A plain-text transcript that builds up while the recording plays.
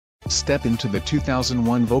Step into the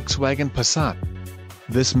 2001 Volkswagen Passat.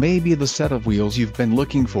 This may be the set of wheels you've been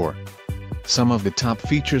looking for. Some of the top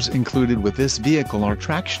features included with this vehicle are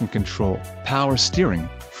traction control, power steering,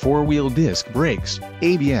 four-wheel disc brakes,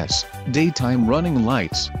 ABS, daytime running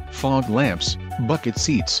lights, fog lamps, bucket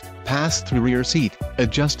seats, pass-through rear seat,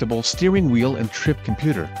 adjustable steering wheel and trip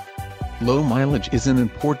computer. Low mileage is an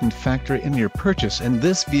important factor in your purchase, and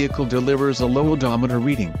this vehicle delivers a low odometer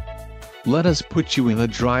reading. Let us put you in the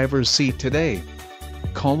driver's seat today.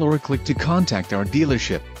 Call or click to contact our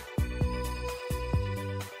dealership.